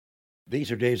These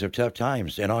are days of tough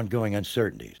times and ongoing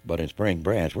uncertainties. But in Spring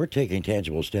Branch, we're taking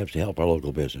tangible steps to help our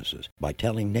local businesses by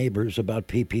telling neighbors about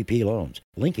PPP loans,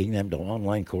 linking them to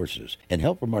online courses, and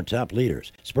help from our top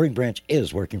leaders. Spring Branch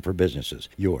is working for businesses.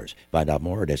 Yours. Find out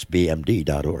more at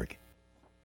sbmd.org.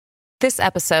 This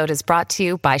episode is brought to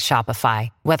you by Shopify.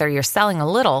 Whether you're selling a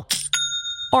little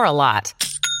or a lot,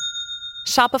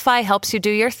 Shopify helps you do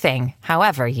your thing,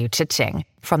 however you cha-ching.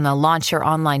 From the launch your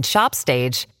online shop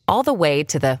stage, all the way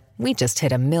to the we just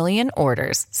hit 1 million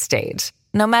orders stage.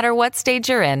 No matter what stage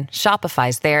you're in,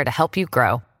 Shopify's there to help you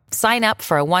grow. Sign up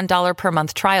for a $1 per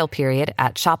month trial period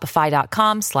at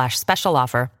shopify.com/special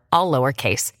offer, all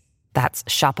lowercase. That's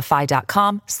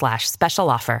shopify.com/special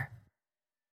offer.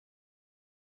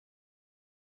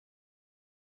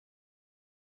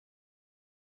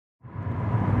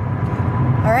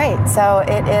 All right, so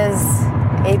it is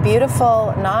a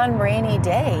beautiful non-rainy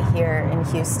day here in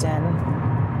Houston.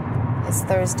 It's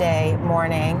Thursday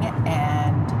morning,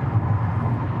 and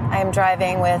I'm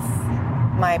driving with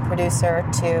my producer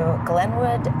to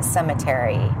Glenwood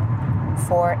Cemetery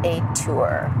for a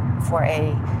tour, for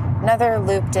another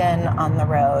looped in on the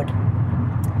road.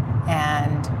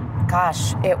 And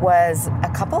gosh, it was a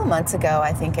couple of months ago,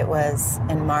 I think it was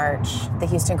in March, the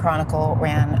Houston Chronicle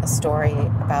ran a story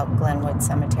about Glenwood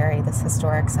Cemetery, this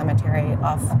historic cemetery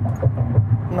off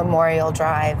Memorial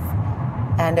Drive.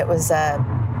 And it was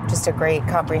just a great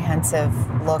comprehensive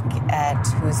look at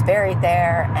who's buried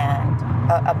there and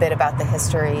a bit about the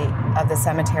history of the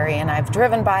cemetery. And I've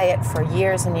driven by it for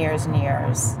years and years and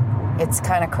years. It's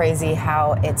kind of crazy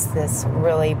how it's this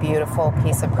really beautiful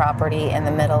piece of property in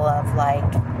the middle of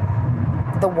like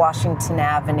the Washington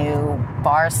Avenue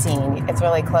bar scene. It's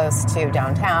really close to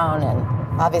downtown and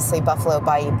obviously Buffalo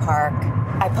Bayou Park.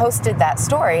 I posted that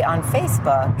story on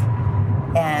Facebook,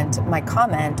 and my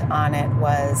comment on it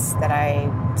was that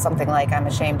something like, I'm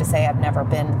ashamed to say I've never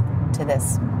been to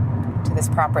this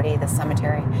property, this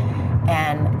cemetery.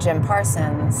 And Jim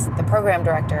Parsons, the program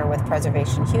director with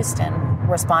Preservation Houston,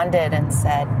 responded and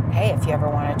said, hey, if you ever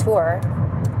want a tour,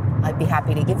 I'd be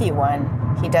happy to give you one.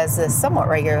 He does this somewhat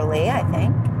regularly, I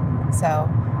think. So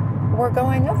we're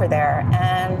going over there,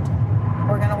 and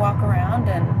we're going to walk around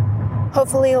and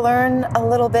hopefully learn a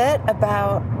little bit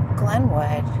about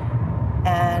Glenwood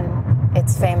and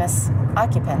its famous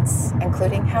occupants,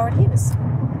 including Howard Hughes.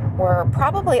 We're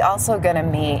probably also going to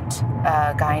meet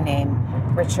a guy named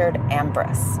Richard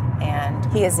Ambrus, and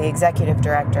he is the executive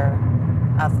director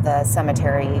of the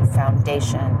Cemetery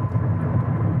Foundation.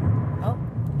 Oh,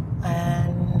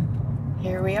 and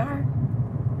here we are,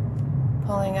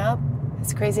 pulling up.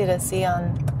 It's crazy to see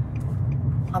on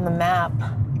the map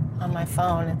on my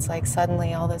phone. It's like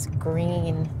suddenly all this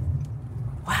green.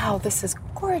 Wow, this is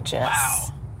gorgeous.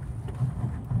 Wow.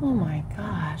 Oh my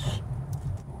gosh.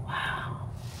 Wow.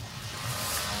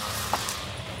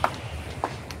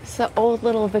 It's the old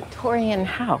little Victorian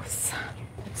house.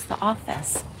 It's the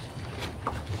office.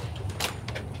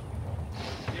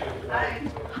 Hi.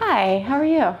 Hi, how are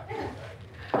you?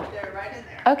 They're right in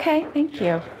there. Okay, thank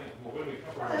you.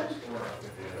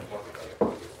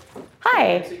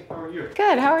 Hi. Nancy, how are you?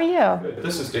 Good, how are you? Good.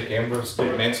 This is Dick Ambrose,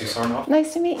 Nancy Sarnoff.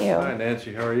 Nice to meet you. Hi,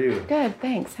 Nancy. How are you? Good,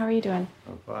 thanks. How are you doing?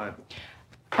 I'm fine.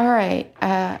 All right.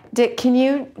 Dick, can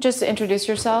you just introduce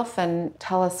yourself and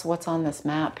tell us what's on this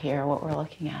map here, what we're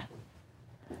looking at?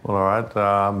 Well, all right.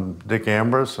 I'm Dick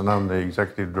Ambrose, and I'm the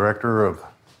executive director of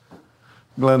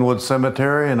Glenwood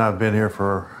Cemetery, and I've been here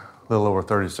for a little over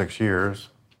 36 years.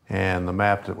 And the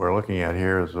map that we're looking at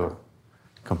here is a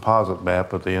composite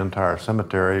map of the entire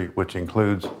cemetery, which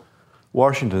includes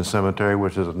Washington Cemetery,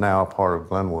 which is now a part of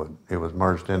Glenwood. It was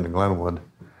merged into Glenwood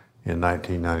in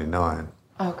 1999.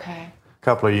 Okay. A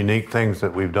couple of unique things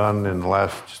that we've done in the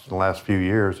last few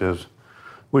years is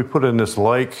we put in this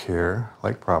lake here,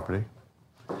 lake property,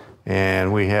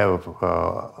 and we have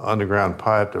an underground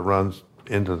pipe that runs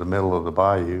into the middle of the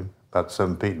bayou, about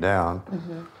 7 feet down.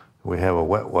 Mm-hmm. We have a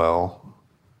wet well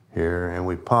here, and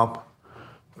we pump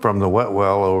from the wet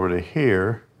well over to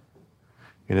here,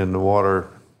 and then the water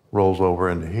rolls over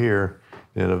into here,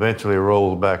 and eventually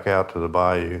rolls back out to the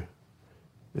bayou.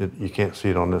 You can't see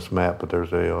it on this map, but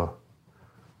there's a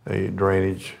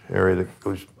drainage area that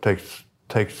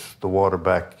takes the water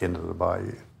back into the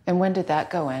bayou. And when did that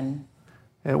go in?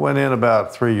 It went in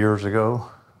about 3 years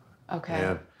ago. Okay.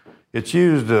 And it's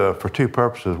used for two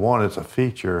purposes. One, it's a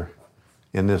feature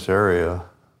in this area.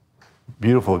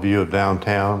 Beautiful view of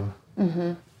downtown,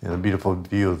 mm-hmm. and a beautiful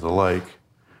view of the lake.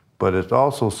 But it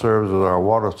also serves as our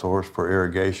water source for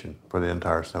irrigation for the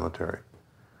entire cemetery.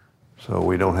 So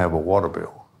we don't have a water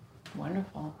bill.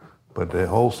 Wonderful. But the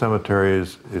whole cemetery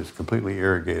is completely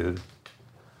irrigated.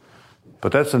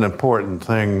 But that's an important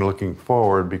thing looking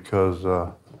forward because,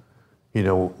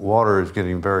 water is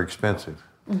getting very expensive.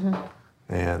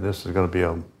 And this is going to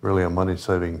be really a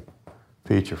money-saving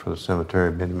feature for the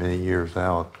cemetery many, many years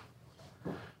out.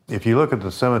 If you look at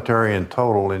the cemetery in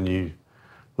total and you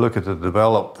look at the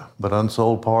developed but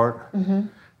unsold part, and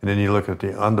then you look at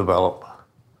the undeveloped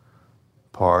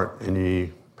part and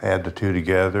you add the two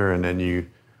together, and then you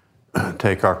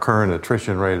take our current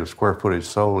attrition rate of square footage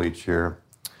sold each year,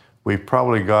 we've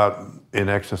probably got in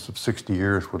excess of 60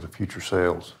 years worth of future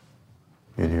sales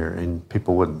in here, and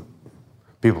people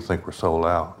think we're sold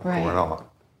out. Right. We're not.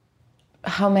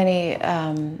 How many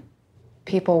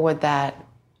people would that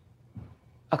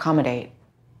accommodate?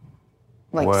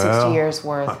 Like Well, 60 years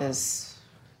worth is...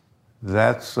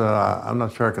 That's, I'm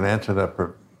not sure I can answer that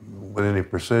with any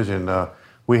precision.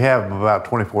 We have about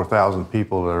 24,000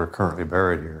 people that are currently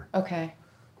buried here. Okay.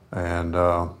 And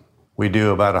we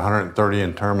do about 130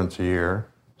 interments a year.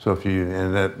 So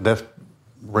that's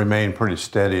remained pretty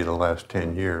steady the last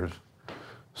 10 years.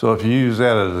 So if you use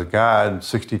that as a guide,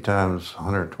 60 times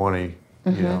 120,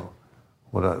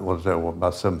 what is that,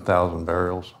 about 7,000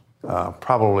 burials?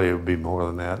 Probably it would be more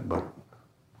than that, but...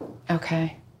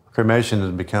 Okay. Cremation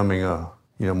is becoming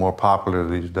more popular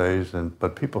these days,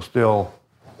 but people still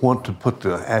want to put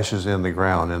the ashes in the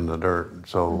ground, in the dirt.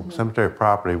 So cemetery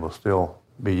property will still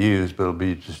be used, but it'll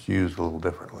be just used a little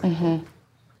differently.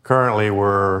 Currently,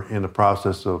 we're in the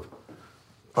process of,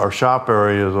 our shop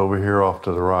area is over here off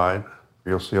to the right.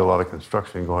 You'll see a lot of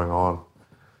construction going on.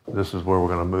 This is where we're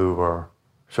going to move our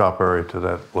shop area to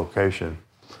that location.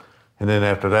 And then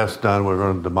after that's done, we're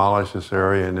going to demolish this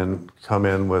area and then come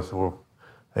in with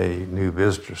a new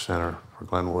visitor center for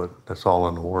Glenwood. That's all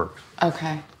in the works.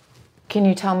 Okay. Can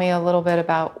you tell me a little bit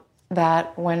about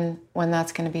that, when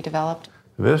that's going to be developed?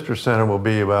 The visitor center will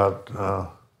be about, I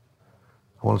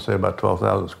want to say about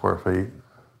 12,000 square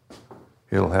feet.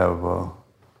 It'll have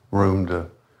room to,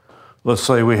 let's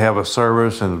say we have a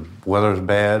service and weather's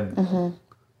bad,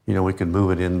 we could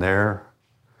move it in there.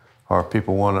 Or if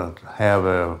people want to have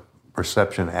a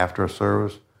reception after a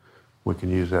service, we can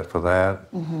use that for that.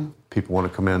 People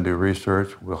want to come in and do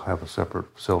research, we'll have a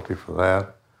separate facility for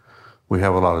that. We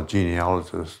have a lot of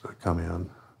genealogists that come in.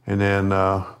 And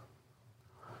then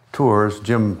tours,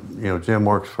 Jim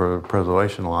works for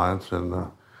Preservation Alliance,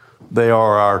 and they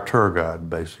are our tour guide,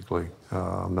 basically.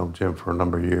 I've known Jim for a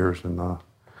number of years, and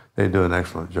they do an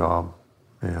excellent job.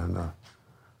 And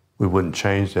we wouldn't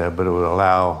change that, but it would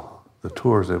allow the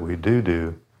tours that we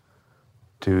do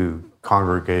to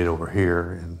congregate over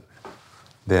here and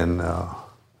then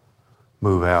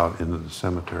move out into the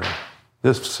cemetery.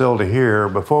 This facility here,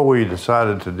 before we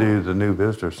decided to do the new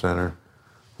visitor center,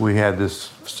 we had this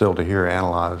facility here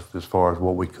analyzed as far as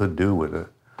what we could do with it.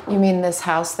 You mean this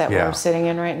house that Yeah. we're sitting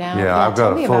in right now? Yeah, I've got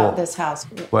tell a me full- about this house.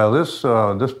 Well, this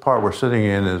part we're sitting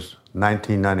in is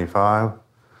 1995.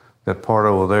 That part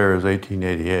over there is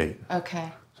 1888.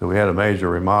 Okay. So we had a major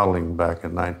remodeling back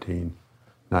in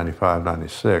 1995,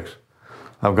 96.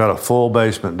 I've got a full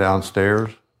basement downstairs.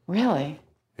 Really?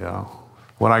 Yeah.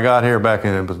 When I got here back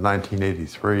in, it was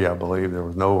 1983, I believe, there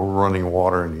was no running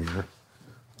water in here,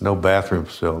 no bathroom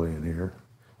facility in here.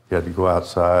 You had to go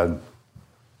outside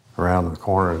around the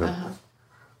corner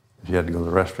if you had to go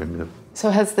to the restroom. So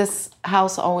has this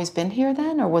house always been here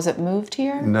then, or was it moved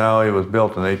here? No, it was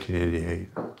built in 1888.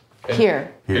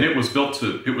 Here. And it was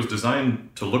designed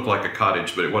to look like a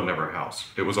cottage, but it wasn't ever a house.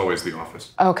 It was always the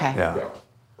office. Okay. Yeah.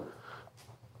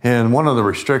 And one of the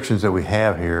restrictions that we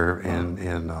have here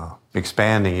in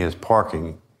expanding is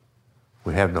parking.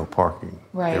 We have no parking.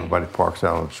 Right. Everybody parks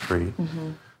out on the street.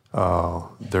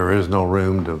 There is no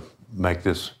room to make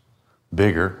this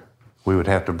bigger. We would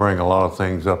have to bring a lot of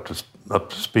things up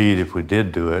to speed if we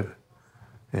did do it,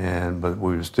 but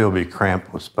we would still be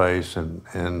cramped with space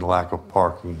and lack of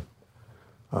parking.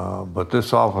 But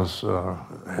this office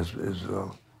is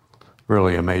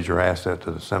really a major asset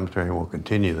to the cemetery and will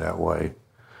continue that way.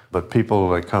 But people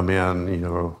that come in,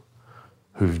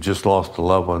 who've just lost a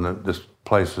loved one, this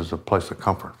place is a place of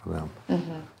comfort for them.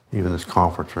 Even this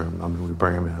conference room, we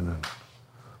bring them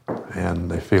in and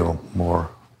they feel more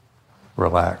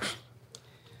relaxed.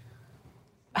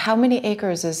 How many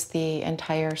acres is the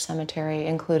entire cemetery,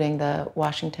 including the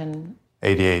Washington?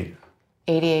 88.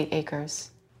 88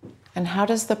 acres. And how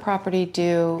does the property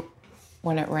do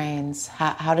when it rains?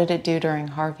 How did it do during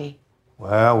Harvey?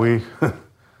 Well,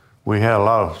 we had a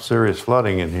lot of serious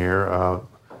flooding in here.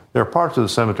 There are parts of the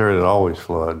cemetery that always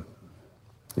flood.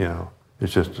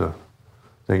 It's just a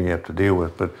thing you have to deal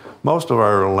with. But most of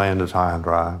our land is high and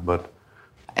dry. But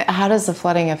How does the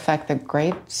flooding affect the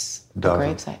graves? The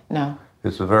Doesn't. gravesite? No.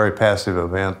 It's a very passive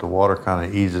event. The water kind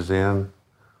of eases in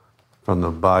from the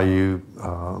bayou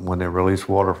when they release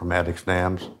water from Addicks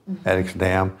Dam.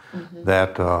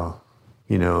 That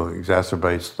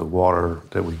exacerbates the water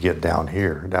that we get down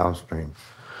here downstream.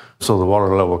 So the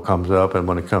water level comes up, and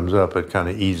when it comes up, it kind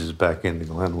of eases back into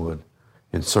Glenwood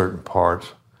in certain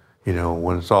parts.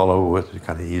 When it's all over with, it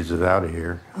kind of eases out of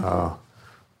here.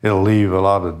 It'll leave a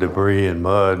lot of debris and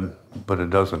mud, but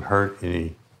it doesn't hurt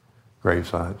any grave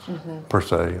sites per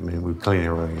se. I mean, we clean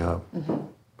everything up.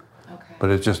 Okay.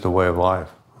 But it's just a way of life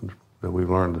that we've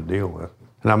learned to deal with.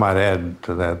 And I might add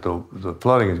to that, the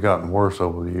flooding has gotten worse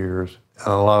over the years. And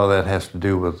a lot of that has to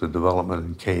do with the development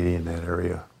in Katy in that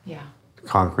area. Yeah. The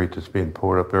concrete that's being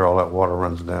poured up there, all that water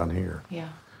runs down here. Yeah.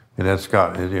 And it's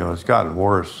gotten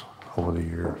worse over the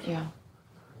years. Yeah.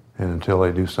 And until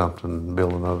they do something,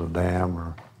 build another dam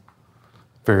or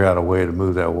figure out a way to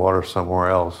move that water somewhere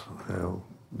else,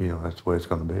 that's the way it's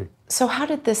going to be. So how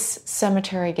did this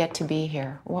cemetery get to be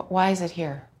here? Why is it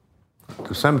here?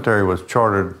 The cemetery was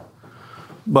chartered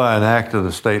by an act of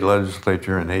the state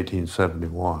legislature in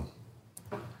 1871.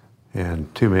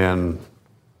 And two men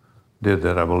did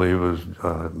that, I believe. It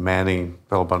was Manning, a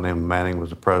fellow by the name of Manning was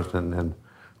the president, and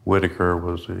Whitaker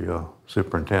was the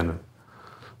superintendent.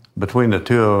 Between the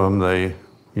two of them, they,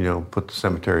 put the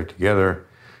cemetery together.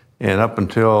 And up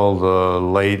until the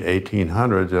late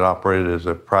 1800s, it operated as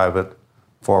a private,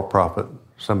 for-profit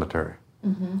cemetery.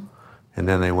 And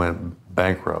then they went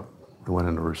bankrupt. They went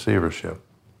into receivership.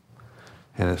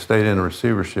 And it stayed in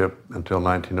receivership until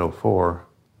 1904,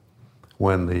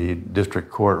 when the district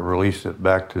court released it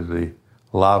back to the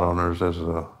lot owners as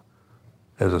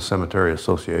a cemetery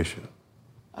association.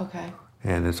 Okay.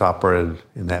 And it's operated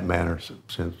in that manner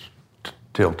since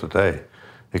till today,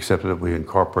 except that it was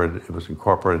incorporated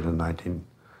in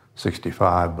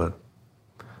 1965, but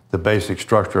the basic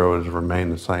structure of it has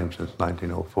remained the same since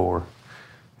 1904.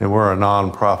 And we're a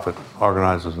nonprofit,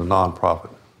 organized as a nonprofit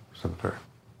cemetery.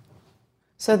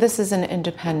 So this is an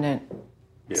independent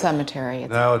cemetery?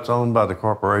 No, it's owned by the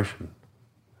corporation.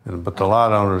 But the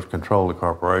lot owners control the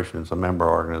corporation. It's a member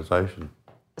organization.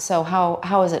 So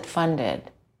how is it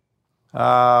funded?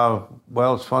 Well,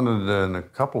 it's funded in a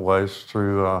couple of ways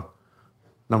through,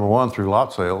 number one, through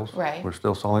lot sales. Right. We're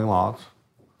still selling lots.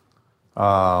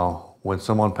 When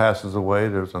someone passes away,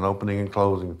 there's an opening and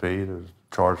closing fee. There's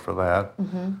a charge for that.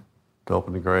 To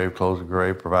open the grave, close the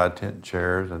grave, provide tent and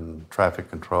chairs and traffic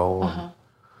control. And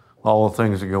all the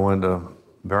things that go into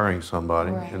burying somebody.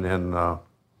 Right. And then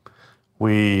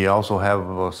we also have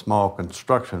a small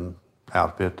construction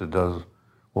outfit that does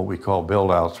what we call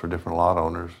build-outs for different lot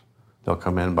owners. They'll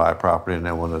come in, buy a property, and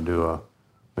they want to do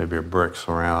maybe a brick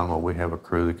surround. Well, we have a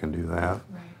crew that can do that.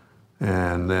 Right.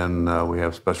 And then we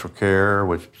have special care,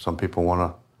 which some people want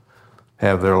to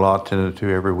have their lot tended to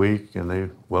every week, and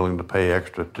they're willing to pay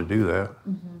extra to do that.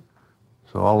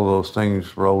 So all of those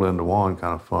things roll into one,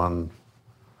 kind of fund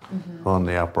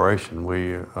the operation.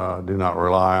 We do not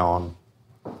rely on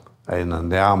an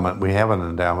endowment. We have an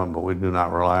endowment, but we do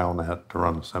not rely on that to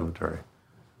run the cemetery.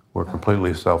 We're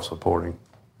completely self-supporting.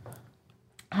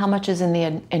 How much is in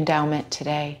the endowment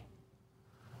today?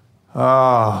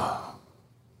 About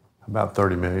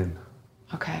 30 million.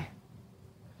 Okay.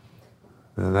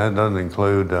 And that doesn't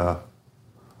include the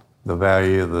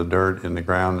value of the dirt in the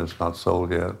ground that's not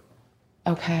sold yet.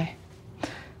 Okay.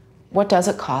 What does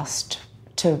it cost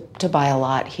to buy a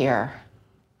lot here?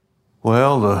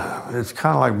 Well, it's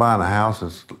kind of like buying a house.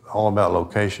 It's all about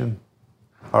location.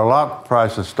 Our lot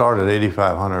prices start at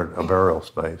 $8,500 a burial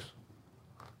space.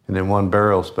 And in one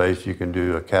burial space, you can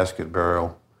do a casket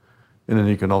burial. And then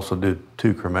you can also do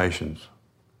 2 cremations.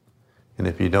 And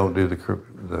if you don't do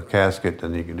the casket,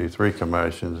 then you can do 3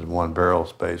 cremations in one burial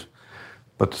space.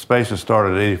 But the spaces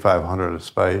start at $8,500 a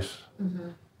space.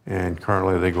 And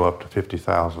currently they go up to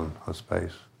 $50,000 a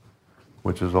space,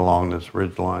 which is along this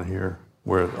ridge line here,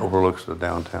 where it overlooks the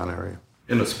downtown area.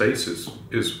 And the space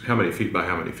is how many feet by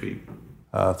how many feet?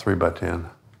 3 by 10,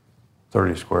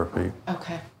 30 square feet.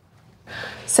 Okay.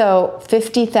 So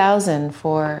 50,000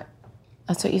 for,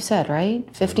 that's what you said, right?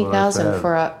 50,000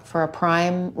 for a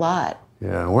prime lot.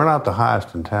 Yeah, we're not the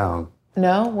highest in town.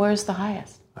 No, where's the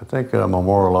highest? I think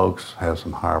Memorial Oaks has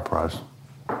some higher price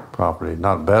property.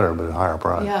 Not better, but a higher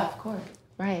price. Yeah, of course.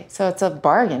 Right. So it's a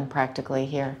bargain practically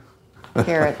here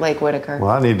at Lake Whitaker.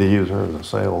 Well, I need to use her as a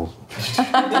sales.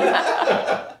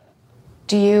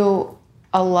 Do you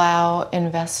allow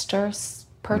investors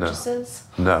purchases?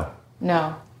 No.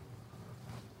 No.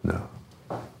 No.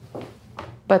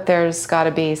 But there's got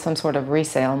to be some sort of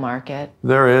resale market.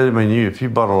 There is. I mean, if you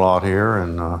bought a lot here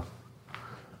and,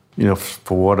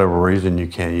 for whatever reason you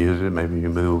can't use it, maybe you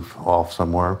move off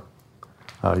somewhere,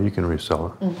 you can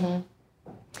resell it.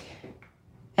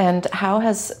 And how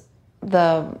have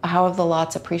the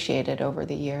lots appreciated over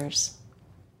the years?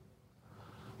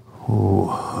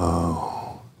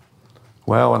 Well,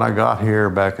 when I got here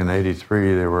back in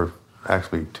 '83, they were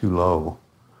actually too low.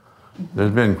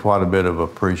 There's been quite a bit of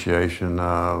appreciation.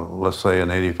 Let's say an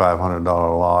 $8,500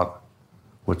 lot,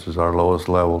 which is our lowest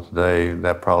level today,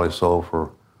 that probably sold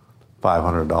for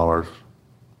 $500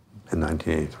 in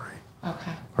 1983.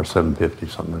 Okay. Or $750,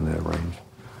 something in that range.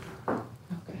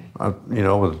 Okay.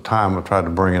 Over the time, I tried to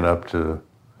bring it up to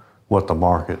what the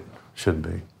market should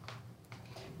be.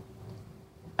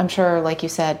 I'm sure, like you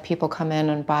said, people come in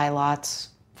and buy lots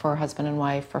for husband and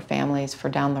wife, for families, for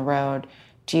down the road.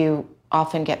 Do you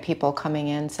often get people coming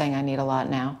in saying, I need a lot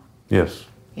now? Yes.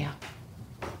 Yeah.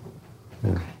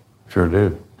 Yeah. Okay. Sure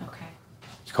do. Okay.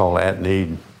 It's called at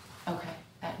need. Okay,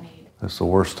 at need. That's the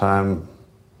worst time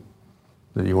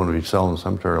that you want to be selling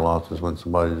cemetery lots, is when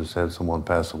somebody just had someone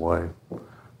pass away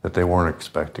that they weren't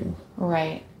expecting.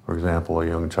 Right. For example, a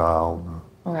young child.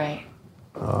 Right.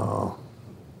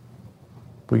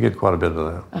 We get quite a bit of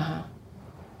that. Uh-huh.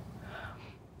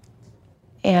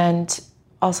 And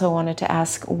also wanted to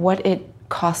ask what it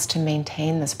costs to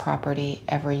maintain this property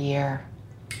every year.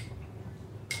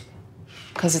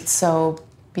 Because it's so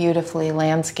beautifully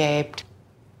landscaped.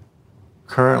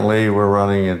 Currently, we're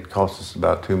running, it costs us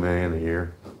about $2 million a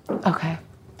year, Okay.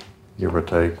 give or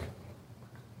take.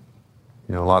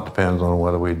 A lot depends on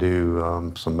whether we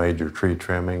do some major tree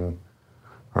trimming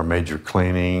or major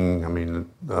cleaning.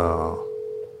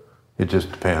 It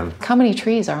just depends. How many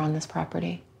trees are on this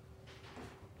property?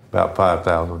 About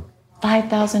 5,000.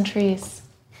 5,000 trees.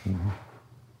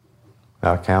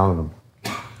 I counted them.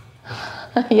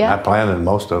 I Yeah. planted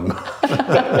most of them.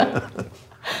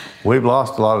 We've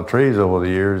lost a lot of trees over the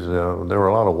years. There were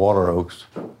a lot of water oaks,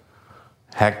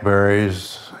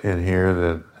 hackberries in here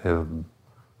that have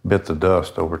bit the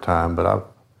dust over time, but I've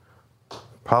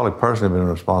probably personally been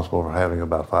responsible for having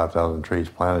about 5,000 trees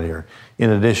planted here,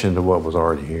 in addition to what was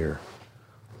already here.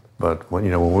 But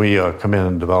when we come in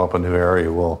and develop a new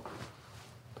area, we'll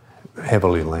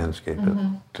heavily landscape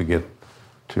it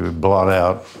to blot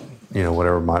out,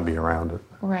 whatever might be around it,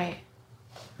 Right.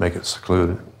 make it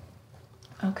secluded.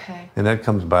 Okay. And that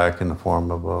comes back in the form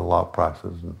of lot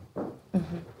prices. And,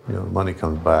 money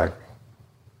comes back,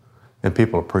 and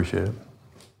people appreciate it.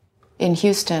 In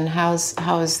Houston, how is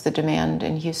the demand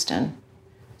in Houston?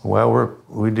 Well,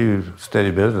 we do steady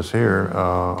business here.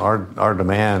 Our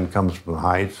demand comes from the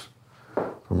Heights,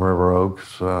 from River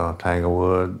Oaks,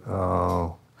 Tanglewood,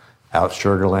 out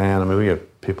Sugar Land. We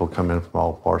get people come in from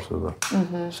all parts of the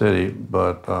city,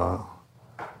 but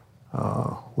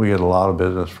we get a lot of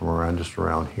business from around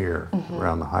here,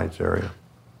 around the Heights area.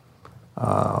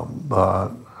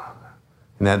 But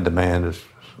and that demand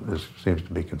seems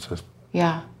to be consistent.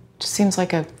 Yeah. Just seems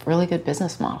like a really good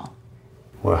business model.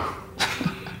 Well,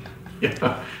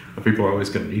 Yeah, people are always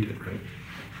going to need it, right?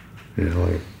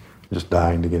 like just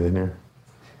dying to get in here.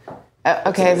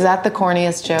 Okay, is that the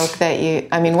corniest joke that you...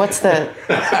 what's the...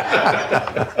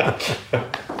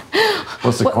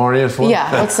 What's the corniest one?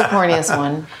 Yeah, what's the corniest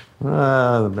one?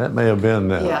 That may have been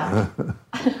that. Yeah.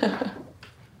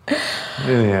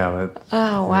 Anyhow,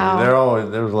 Oh, wow.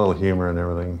 There's a little humor and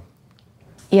everything.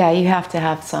 Yeah, you have to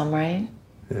have some, right?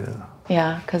 Yeah.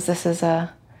 Yeah, because this is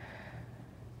a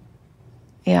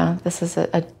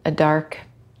dark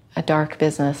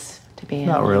business to be in,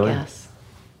 Not really. I guess.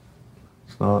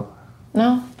 It's not.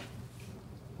 No?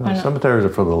 Why not? Cemeteries are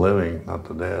for the living, not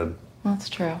the dead. That's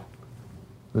true.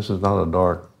 This is not a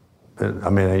dark.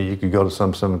 You could go to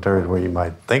some cemeteries where you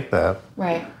might think that,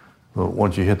 Right. but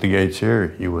once you hit the gates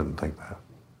here, you wouldn't think that.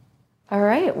 All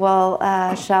right. Well,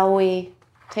 shall we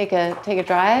take a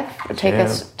drive, or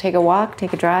take a walk,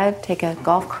 take a drive, take a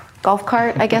golf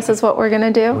cart? I guess is what we're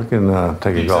gonna do. We can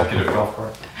take a golf. Executive golf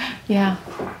cart. Yeah.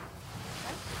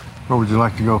 Where would you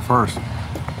like to go first?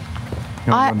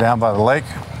 You want to go down by the lake?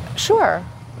 Sure.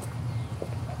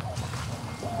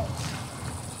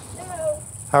 Hello.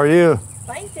 How are you?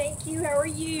 Fine, thank you. How are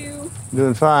you?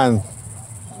 Doing fine.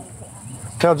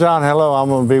 Tell John hello. I'm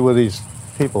going to be with these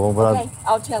people. But Okay,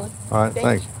 I'll tell him. all right,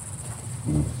 thanks.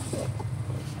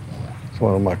 It's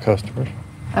one of my customers.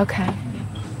 Okay.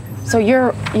 So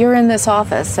you're in this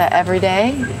office every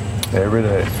day? Every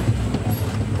day.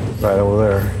 Right over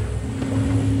there.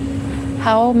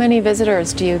 How many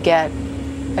visitors do you get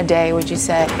a day, would you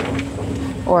say?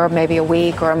 Or maybe a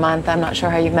week or a month? I'm not sure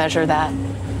how you measure that.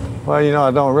 Well,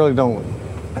 I don't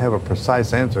have a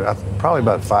precise answer. Probably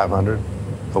about 500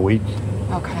 a week.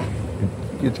 Okay.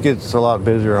 It gets a lot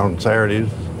busier on Saturdays.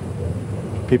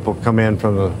 People come in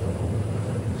from the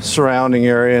surrounding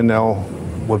area and they'll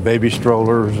with baby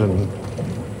strollers and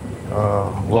A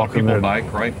lot of walking people their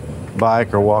bike, right?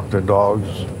 bike or walk their dogs.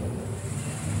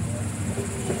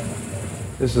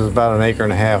 This is about an 1.5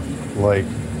 acre lake.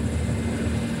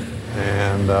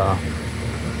 And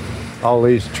all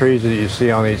these trees that you see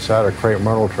on each side are crepe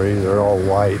myrtle trees. They're all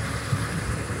white.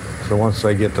 So once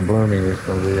they get to blooming, it's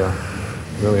going to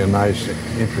be really a nice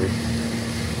entry.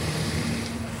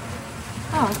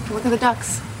 Oh, look at the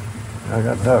ducks. I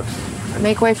got ducks.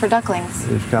 Make way for ducklings.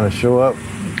 They just kind of show up.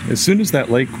 As soon as that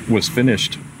lake was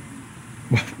finished,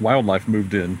 wildlife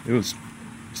moved in. It was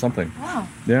something. Wow.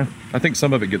 Yeah, I think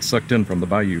some of it gets sucked in from the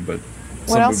bayou, but What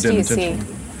some else moved in do you see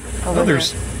intentionally. over Oh, there?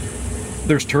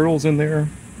 there's turtles in there.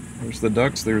 There's the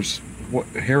ducks. There's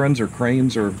herons or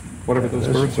cranes or whatever those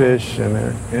There's birds are. fish in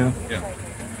there. Yeah.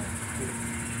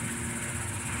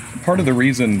 Part of the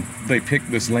reason they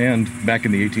picked this land back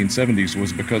in the 1870s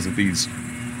was because of these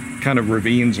kind of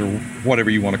ravines or whatever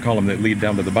you want to call them that lead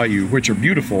down to the bayou, which are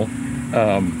beautiful,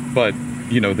 but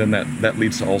then that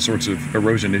leads to all sorts of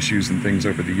erosion issues and things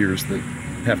over the years that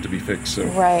have to be fixed. So,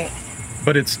 Right.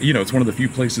 but it's it's one of the few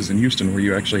places in Houston where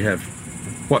you actually have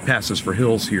what passes for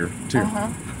hills here too,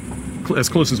 as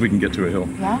close as we can get to a hill.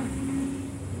 Yeah.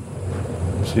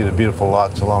 You see the beautiful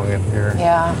lots along in here.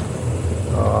 Yeah.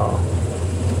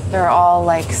 They're all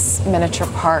like miniature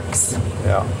parks.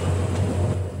 Yeah.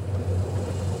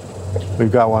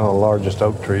 We've got one of the largest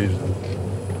oak trees in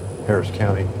Harris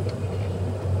County.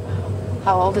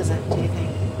 How old is it, do you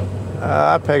think?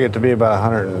 I peg it to be about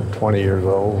 120 years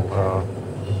old.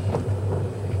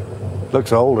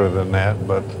 Looks older than that,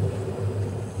 but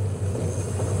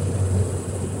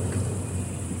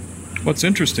What's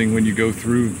interesting when you go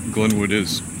through Glenwood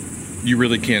is you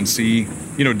really can see,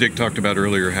 Dick talked about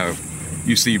earlier how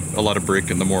you see a lot of brick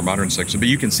in the more modern section, but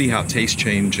you can see how tastes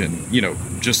change and,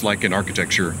 just like in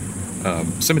architecture,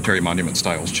 cemetery monument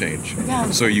styles change.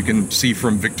 Yeah. So you can see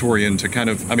from Victorian to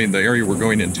the area we're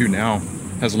going into now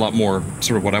has a lot more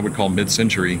sort of what I would call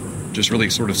mid-century, just really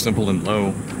sort of simple and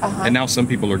low. And now some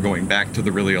people are going back to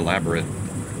the really elaborate,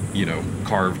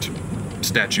 carved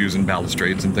statues and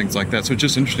balustrades and things like that. So it's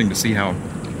just interesting to see how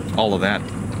all of that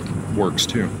works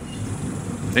too.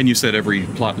 And you said every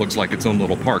plot looks like its own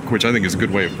little park, which I think is a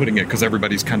good way of putting it, because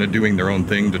everybody's kind of doing their own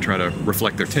thing to try to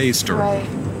reflect their taste, or Right.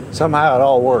 somehow it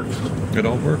all works. it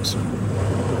all works.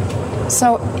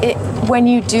 So when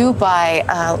you do buy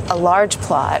a large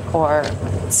plot or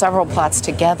several plots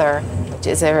together,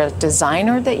 is there a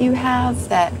designer that you have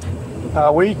that?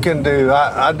 We can do,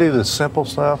 I do the simple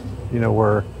stuff,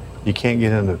 where you can't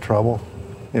get into trouble.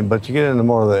 But you get into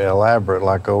more of the elaborate,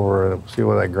 like over, see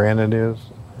where that granite is?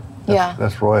 Yeah.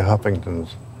 That's Roy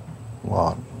Huffington's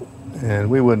lot. And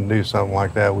we wouldn't do something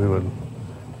like that. We would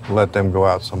let them go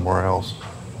out somewhere else.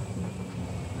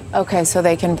 Okay, so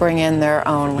they can bring in their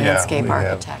own landscape we have.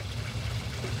 architect.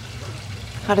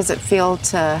 How does it feel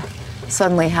to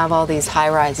suddenly have all these high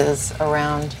rises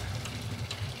around?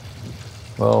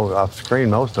 Well, I've screened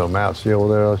most of them out. See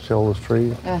over there, see all those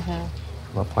trees?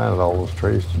 Mm-hmm. I planted all those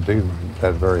trees to do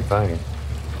that very thing.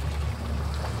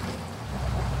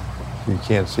 You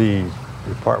can't see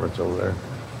the apartments over there.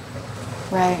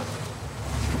 Right.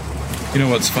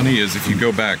 What's funny is if you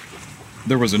go back,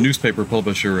 there was a newspaper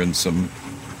publisher and some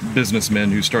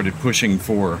businessmen who started pushing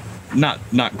for not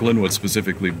Glenwood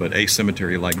specifically, but a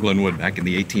cemetery like Glenwood back in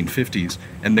the 1850s.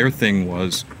 And their thing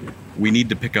was, we need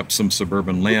to pick up some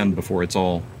suburban land before it's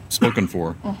all spoken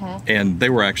for. And they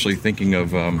were actually thinking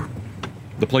of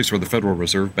the place where the Federal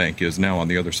Reserve Bank is now on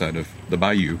the other side of the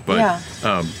bayou. But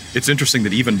it's interesting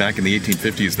that even back in the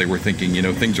 1850s, they were thinking,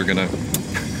 things are going to,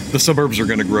 the suburbs are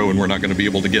going to grow and we're not going to be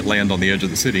able to get land on the edge of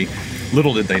the city.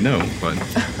 Little did they know, but...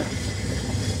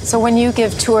 So when you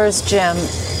give tours, Jim,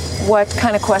 what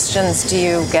kind of questions do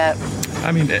you get?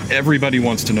 Everybody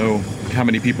wants to know how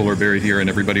many people are buried here, and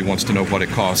everybody wants to know what it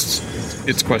costs.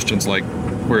 It's questions like,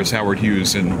 where's Howard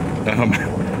Hughes? And,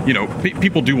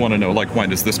 people do want to know, like, why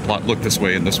does this plot look this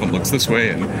way and this one looks this way?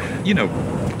 And,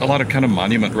 a lot of kind of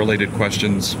monument-related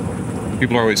questions.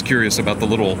 People are always curious about the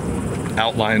little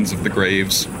outlines of the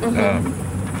graves,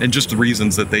 and just the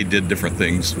reasons that they did different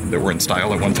things that were in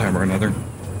style at one time or another.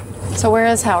 So where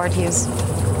is Howard Hughes?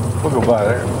 We'll go by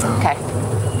there. Okay.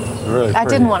 It's really I pretty.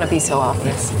 didn't want to be so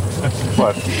obvious.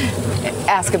 What?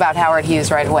 Ask about Howard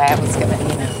Hughes right away. I was going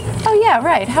to, Oh, yeah,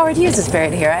 right. Howard Hughes is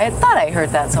buried here. I thought I heard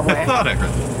that somewhere. I thought I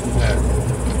heard that.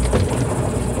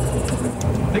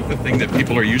 I think the thing that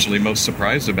people are usually most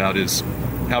surprised about is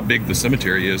how big the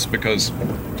cemetery is, because,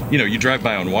 you drive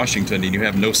by on Washington and you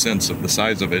have no sense of the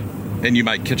size of it, and you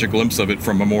might catch a glimpse of it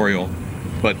from Memorial,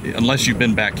 but unless you've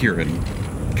been back here and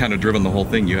kind of driven the whole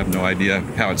thing, you have no idea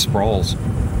how it sprawls.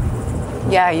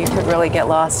 Yeah, you could really get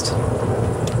lost.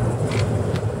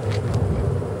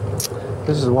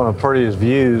 This is one of the prettiest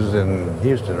views in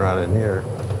Houston right in here.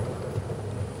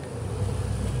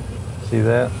 See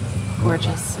that?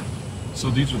 Gorgeous. So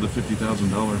these are the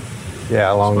 $50,000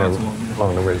 Yeah, along Spots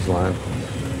along the ridge line.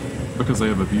 because they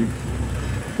have a view.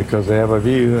 Because they have a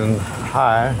view and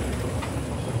high.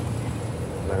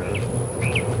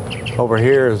 Over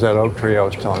here is that oak tree I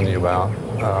was telling you about.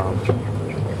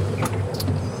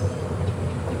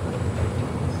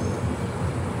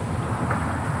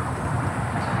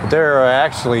 There are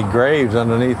actually graves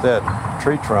underneath that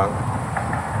tree trunk.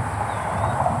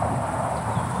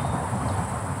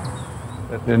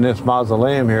 In this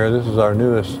mausoleum here, this is our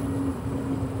newest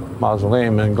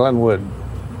mausoleum, and Glenwood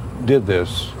did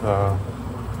this.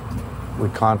 We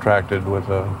contracted with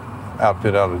an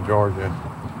outfit out of Georgia.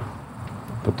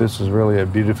 But this is really a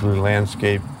beautifully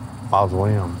landscaped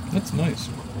mausoleum. That's nice.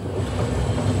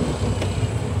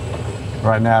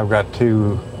 Right now I've got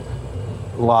 2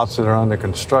 lots that are under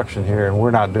construction here, and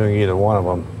we're not doing either one of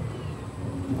them.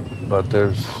 But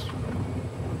there's,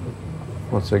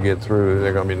 once they get through,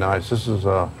 they're gonna be nice. This is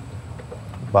Bob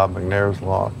McNair's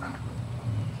lot.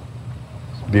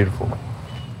 It's beautiful.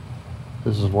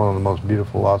 This is one of the most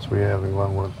beautiful lots we have in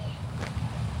Glenwood.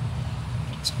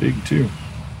 It's big too.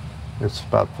 It's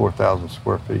about 4,000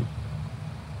 square feet.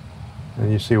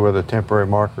 And you see where the temporary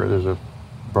marker, there's a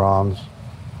bronze.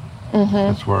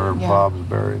 That's where Bob's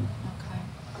buried.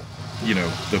 You know,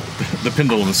 the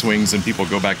pendulum swings and people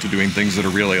go back to doing things that are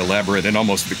really elaborate and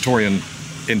almost Victorian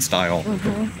in style.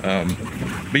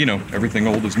 But you know, everything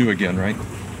old is new again, right?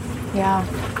 Yeah.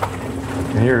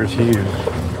 And here's Hughes.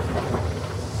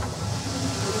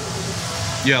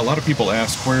 Yeah, a lot of people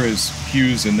ask, where is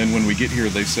Hughes? And then when we get here,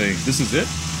 they say, this is it?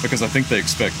 Because I think they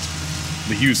expect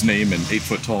the Hughes name in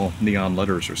 8-foot-tall neon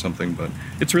letters or something, but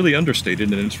it's really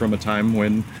understated, and it's from a time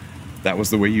when that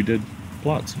was the way you did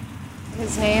plots.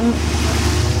 His name?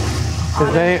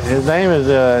 His name is,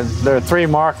 there are 3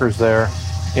 markers there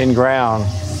in ground.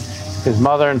 His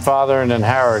mother and father, and then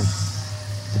Howard.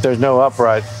 But there's no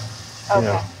upright, you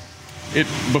know.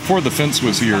 Before the fence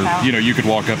was here, you know, you could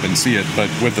walk up and see it, but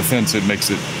with the fence, it makes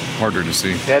it harder to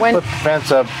see. They had to put the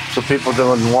fence up so people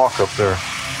didn't walk up there.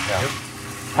 Yeah.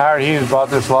 Howard Hughes bought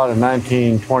this lot in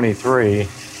 1923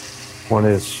 when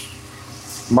his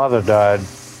mother died.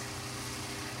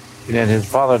 And then his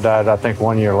father died, I think,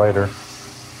 1 year later.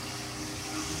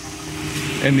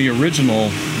 And the original,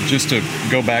 just to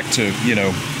go back to, you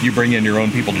know, you bring in your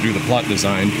own people to do the plot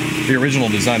design, the original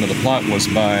design of the plot was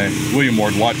by William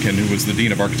Ward Watkin, who was the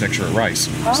Dean of Architecture at Rice.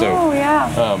 Oh,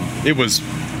 yeah. It was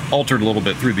altered a little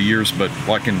bit through the years, but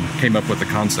Watkin came up with the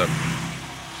concept.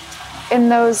 In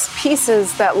those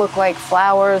pieces that look like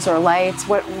flowers or lights,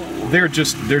 what? They're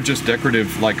just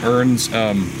decorative, like urns.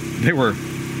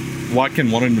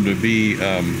 Watkin wanted them to be,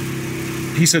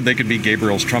 he said they could be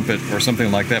Gabriel's trumpet or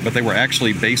something like that, but they were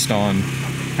actually based on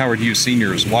Howard Hughes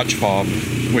Sr.'s watch fob,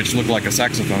 which looked like a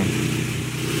saxophone.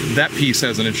 That piece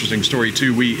has an interesting story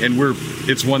too.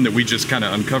 It's one that we just kind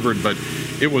of uncovered, but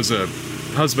it was a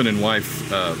husband and wife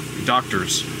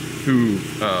doctors who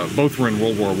both were in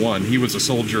World War I. He was a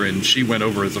soldier and she went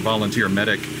over as a volunteer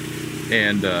medic,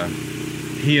 and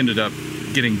he ended up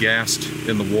getting gassed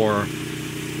in the war,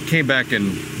 came back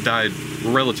and died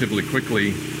relatively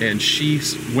quickly, and she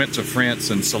went to France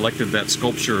and selected that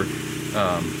sculpture.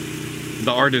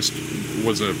 The artist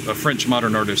was a French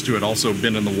modern artist who had also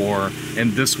been in the war,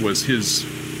 and this was his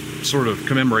sort of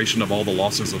commemoration of all the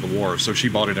losses of the war. So she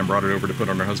bought it and brought it over to put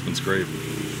on her husband's grave.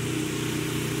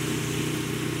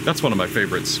 That's one of my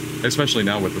favorites, especially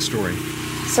now with the story.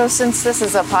 So since this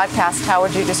is a podcast, how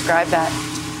would you describe that?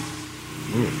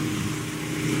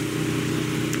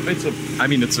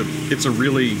 It's a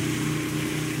really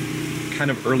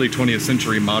kind of early 20th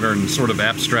century modern sort of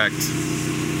abstract.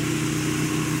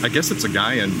 I guess it's a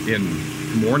guy in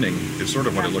mourning is sort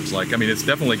of what it looks like. I mean, it's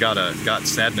definitely got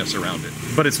sadness around it,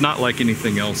 but it's not like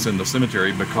anything else in the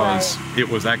cemetery because it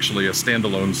was actually a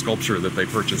standalone sculpture that they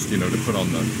purchased, you know, to put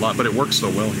on the lot. But it works so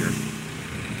well here.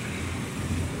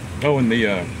 Oh, and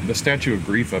the Statue of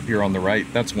Grief up here on the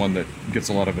right, that's one that gets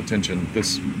a lot of attention.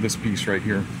 This piece right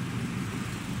here.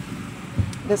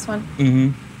 This one? Mm-hmm.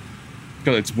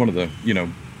 Because it's one of the, you know,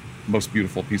 most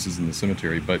beautiful pieces in the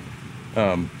cemetery, but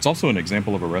it's also an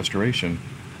example of a restoration.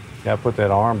 Yeah, I put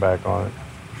that arm back on it.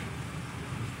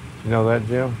 You know that,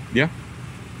 Jim? Yeah.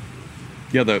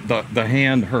 Yeah, the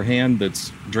hand, her hand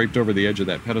that's draped over the edge of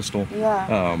that pedestal,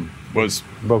 was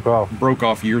broke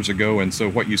off years ago, and so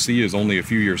what you see is only a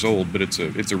few years old, but it's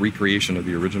a recreation of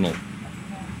the original.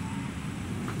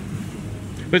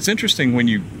 But it's interesting when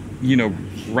you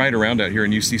ride around out here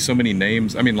and you see so many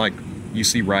names. I mean, like you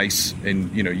see Rice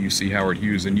and, you see Howard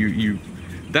Hughes, and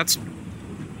that's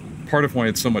part of why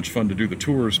it's so much fun to do the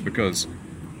tours, because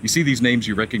you see these names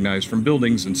you recognize from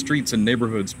buildings and streets and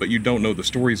neighborhoods, but you don't know the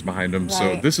stories behind them. Right.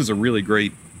 So this is a really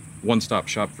great one-stop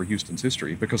shop for Houston's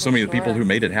history, because so many of the people who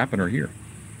made it happen are here.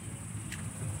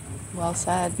 Well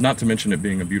said. Not to mention it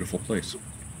being a beautiful place.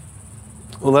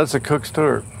 Well, that's a Cook's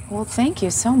tour. Well, thank you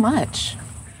so much.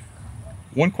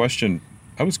 One question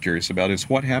I was curious about is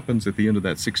what happens at the end of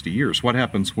that 60 years? What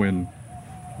happens when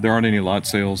there aren't any lot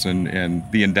sales and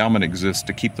the endowment exists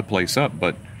to keep the place up?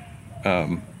 But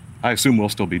I assume we'll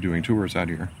still be doing tours out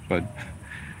here. But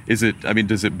does it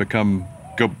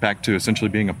go back to essentially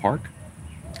being a park?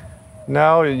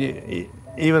 No,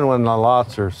 even when the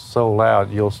lots are sold out,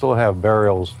 you'll still have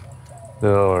burials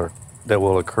that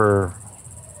will occur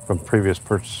from previous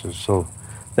purchases. So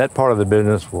that part of the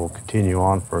business will continue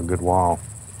on for a good while.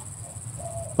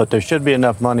 But there should be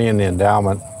enough money in the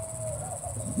endowment,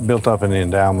 built up in the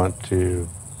endowment, to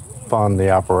fund the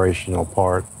operational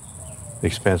part, the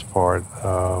expense part,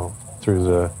 through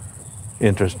the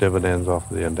interest dividends off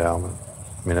of the endowment.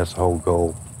 I mean, that's the whole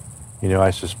goal.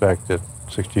 I suspect that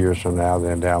 60 years from now,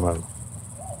 the endowment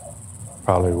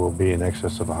probably will be in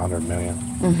excess of $100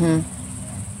 million.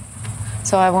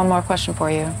 So I have one more question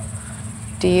for you.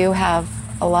 Do you have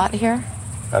a lot here?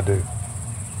 I do.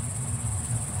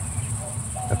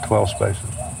 At 12 spaces.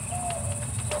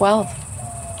 12?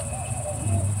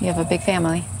 You have a big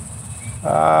family?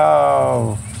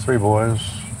 3 boys,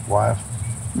 wife,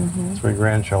 3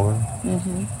 grandchildren.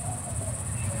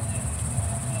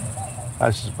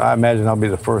 I imagine I'll be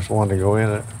the first one to go in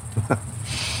it.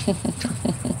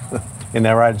 Isn't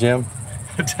that right, Jim?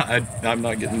 I'm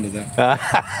not getting into that.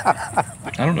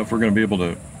 I don't know if we're going to be able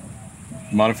to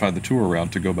modify the tour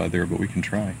route to go by there, but we can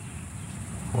try.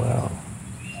 Well,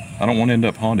 I don't want to end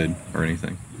up haunted or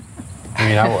anything.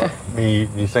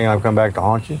 You think I'll come back to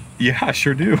haunt you? Yeah, I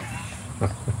sure do.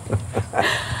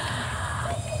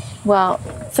 Well,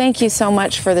 thank you so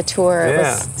much for the tour. It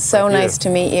was so nice to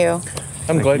meet you.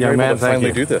 I'm glad you're able to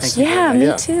finally do this. Yeah,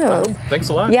 me too. Thanks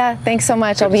a lot. Yeah, thanks so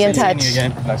much. I'll be in touch.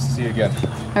 Nice to see you again.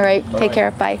 All right, take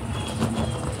care. Bye.